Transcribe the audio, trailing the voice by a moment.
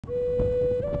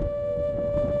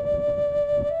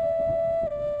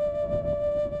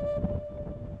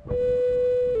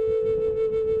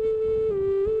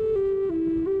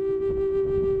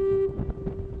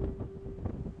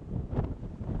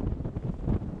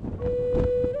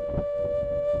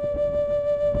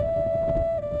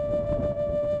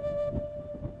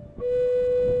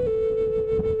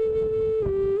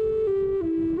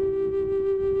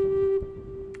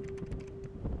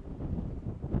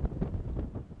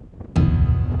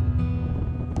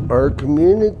Our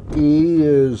community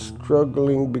is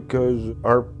struggling because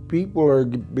our people are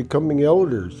becoming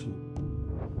elders.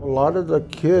 A lot of the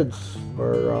kids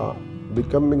are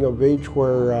becoming of age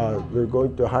where they're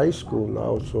going to high school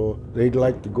now, so they'd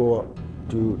like to go up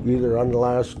to either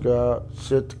Alaska,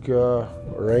 Sitka,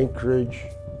 or Anchorage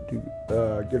to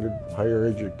get a higher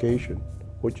education,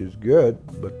 which is good,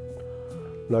 but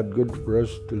not good for us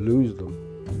to lose them.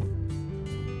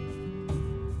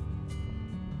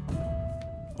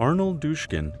 Arnold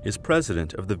Dushkin is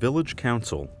president of the Village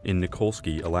Council in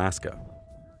Nikolsky, Alaska.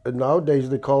 And nowadays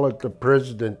they call it the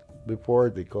president. Before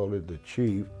they called it the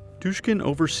chief. Dushkin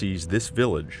oversees this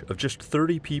village of just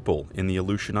 30 people in the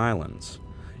Aleutian Islands.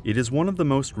 It is one of the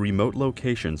most remote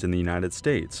locations in the United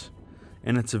States,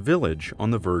 and it's a village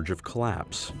on the verge of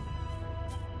collapse.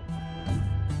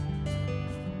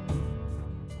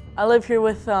 I live here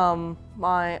with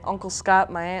my Uncle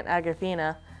Scott, my Aunt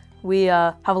Agrafina. We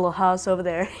have a little house over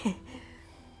there.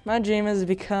 My dream is to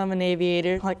become an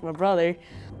aviator like my brother.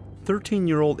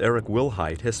 13-year-old Eric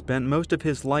Wilhite has spent most of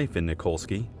his life in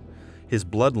Nikolsky. His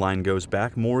bloodline goes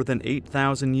back more than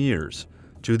 8,000 years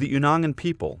to the Unangan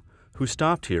people who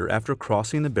stopped here after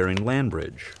crossing the Bering Land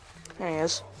Bridge. There he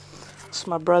is. This is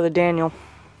my brother Daniel.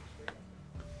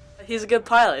 He's a good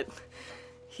pilot.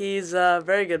 He's a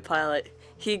very good pilot.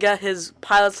 He got his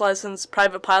pilot's license,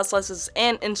 private pilot's license,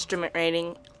 and instrument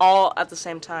rating all at the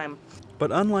same time.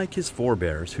 But unlike his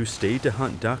forebears who stayed to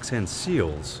hunt ducks and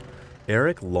seals,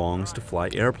 Eric longs to fly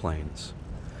airplanes.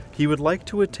 He would like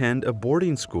to attend a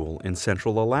boarding school in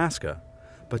central Alaska,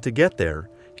 but to get there,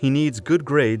 he needs good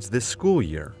grades this school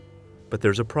year. But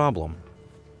there's a problem.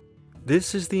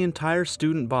 This is the entire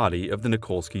student body of the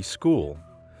Nikolsky School.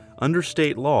 Under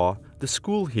state law, the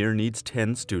school here needs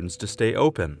 10 students to stay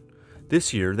open.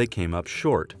 This year they came up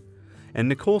short, and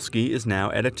Nikolsky is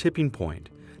now at a tipping point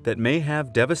that may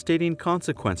have devastating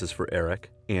consequences for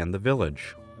Eric and the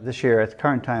village. This year, at the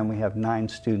current time, we have 9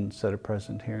 students that are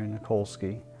present here in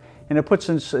Nikolsky. And it puts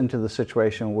us into the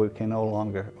situation where we can no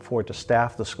longer afford to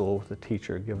staff the school with a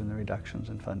teacher given the reductions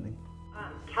in funding.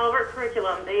 Calvert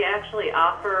Curriculum, they actually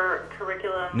offer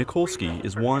curriculum. Nikolsky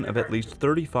is one of at least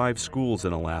 35 schools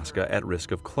in Alaska at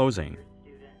risk of closing.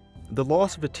 The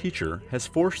loss of a teacher has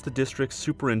forced the district's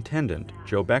superintendent,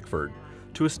 Joe Beckford,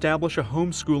 to establish a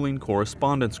homeschooling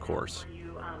correspondence course.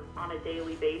 On a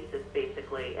daily basis,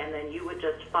 basically, and then you would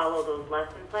just follow those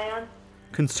lesson plans.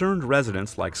 Concerned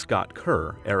residents like Scott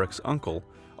Kerr, Eric's uncle,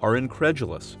 are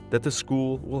incredulous that the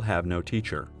school will have no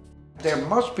teacher. There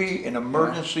must be an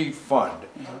emergency fund.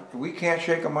 We can't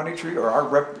shake a money tree, or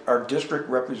our district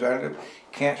representative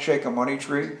can't shake a money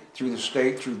tree through the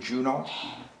state, through Juneau.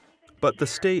 But the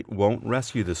state won't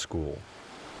rescue the school.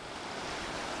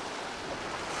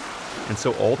 And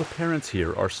so all the parents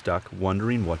here are stuck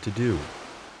wondering what to do.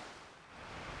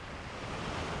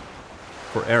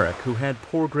 For Eric, who had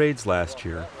poor grades last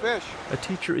year, a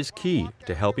teacher is key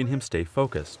to helping him stay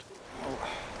focused.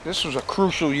 This was a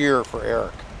crucial year for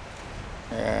Eric,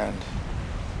 and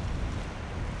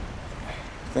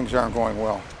things aren't going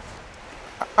well.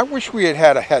 I wish we had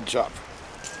had a heads up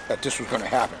that this was going to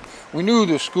happen. We knew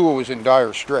the school was in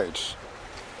dire straits,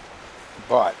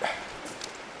 but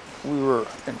we were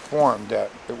informed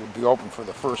that it would be open for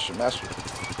the first semester.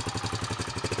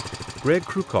 Greg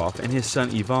Krukoff and his son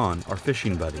Ivan are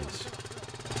fishing buddies.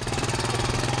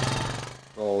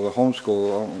 Well, the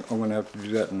homeschool, I'm going to have to do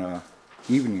that in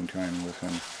evening time with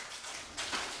him,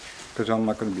 because I'm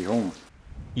not going to be home.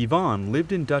 Ivan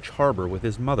lived in Dutch Harbor with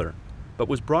his mother, but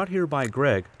was brought here by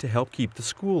Greg to help keep the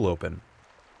school open.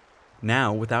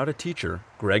 Now, without a teacher,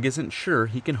 Greg isn't sure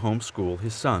he can homeschool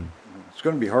his son. It's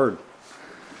going to be hard.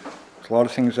 There's a lot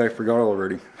of things I forgot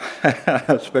already,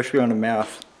 especially on the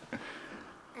math.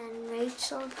 And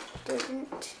Rachel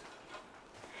didn't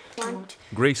want.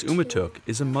 Grace Umatuk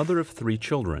is a mother of 3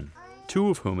 children, 2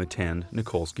 of whom attend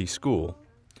Nikolsky School.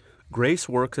 Grace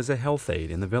works as a health aide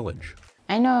in the village.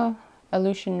 I know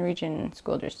Aleutian Region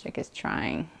School District is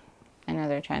trying. I know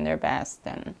they're trying their best,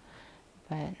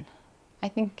 but I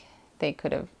think they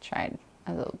could have tried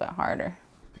a little bit harder.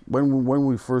 When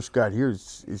we first got here,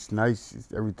 it's nice.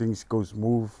 Everything goes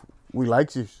smooth. We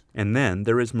like this. And then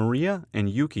there is Maria and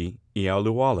Yuki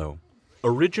Ialualo.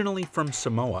 Originally from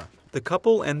Samoa, the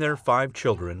couple and their 5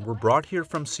 children were brought here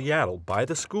from Seattle by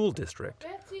the school district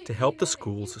to help the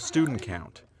school's student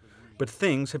count. But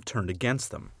things have turned against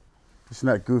them. It's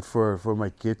not good for my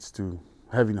kids to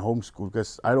having homeschool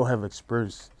because I don't have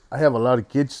experience. I have a lot of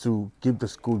kids to keep the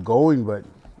school going, but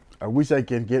I wish I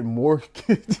can get more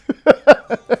kids.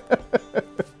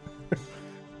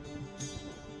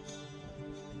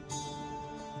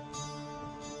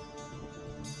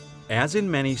 As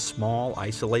in many small,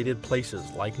 isolated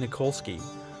places like Nikolsky,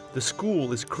 the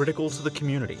school is critical to the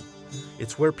community.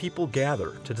 It's where people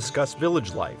gather to discuss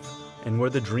village life and where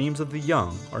the dreams of the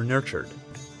young are nurtured.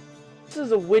 This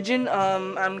is a Widgeon,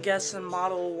 I'm guessing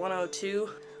model 102.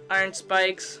 Iron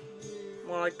spikes,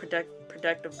 more like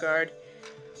protective guard.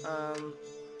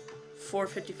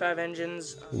 455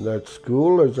 engines. And that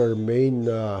school is our main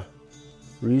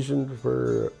reason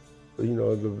for,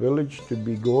 the village to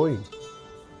be going.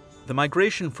 The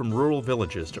migration from rural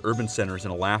villages to urban centers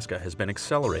in Alaska has been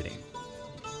accelerating.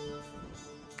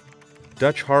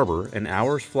 Dutch Harbor, an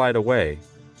hour's flight away,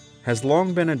 has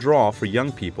long been a draw for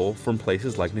young people from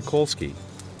places like Nikolsky.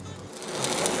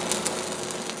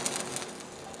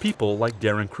 People like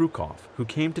Darren Krukoff, who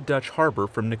came to Dutch Harbor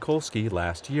from Nikolsky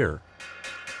last year.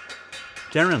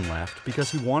 Darren left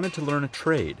because he wanted to learn a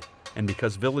trade and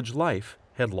because village life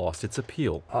had lost its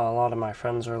appeal. A lot of my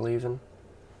friends are leaving.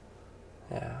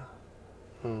 Yeah.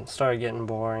 And it started getting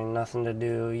boring, nothing to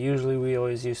do. Usually we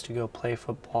always used to go play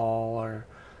football or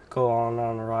go on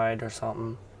a ride or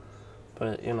something.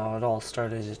 But, it all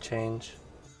started to change.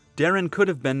 Darren could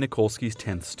have been Nikolsky's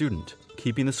 10th student,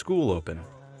 keeping the school open.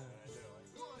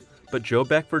 But Joe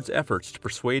Beckford's efforts to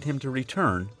persuade him to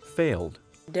return failed.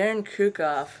 Darren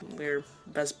Krukoff, we were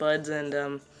best buds,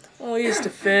 and we used to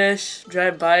fish,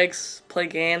 drive bikes, play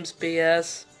games,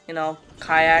 BS,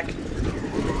 kayak.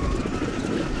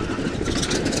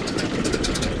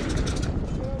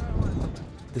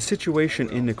 The situation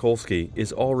in Nikolsky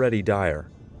is already dire.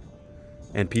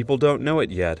 And people don't know it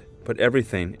yet, but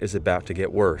everything is about to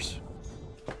get worse.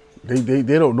 They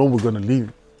don't know we're going to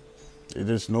leave.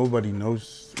 There's nobody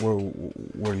knows where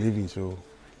we're leaving, so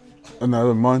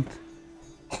another month,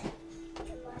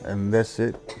 and that's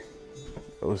it.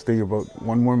 I was thinking about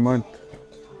one more month,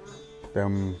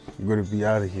 then I'm going to be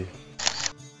out of here.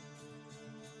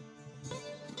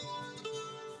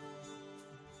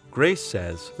 Grace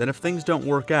says that if things don't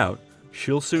work out,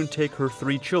 she'll soon take her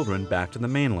 3 children back to the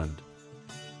mainland.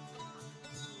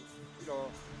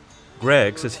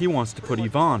 Greg says he wants to put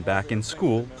Yvonne back in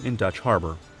school in Dutch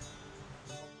Harbor.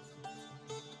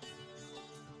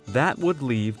 That would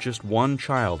leave just one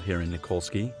child here in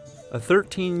Nikolsky, a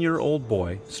 13-year-old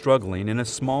boy struggling in a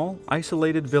small,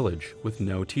 isolated village with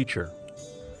no teacher.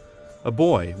 A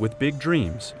boy with big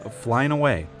dreams of flying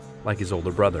away like his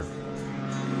older brother.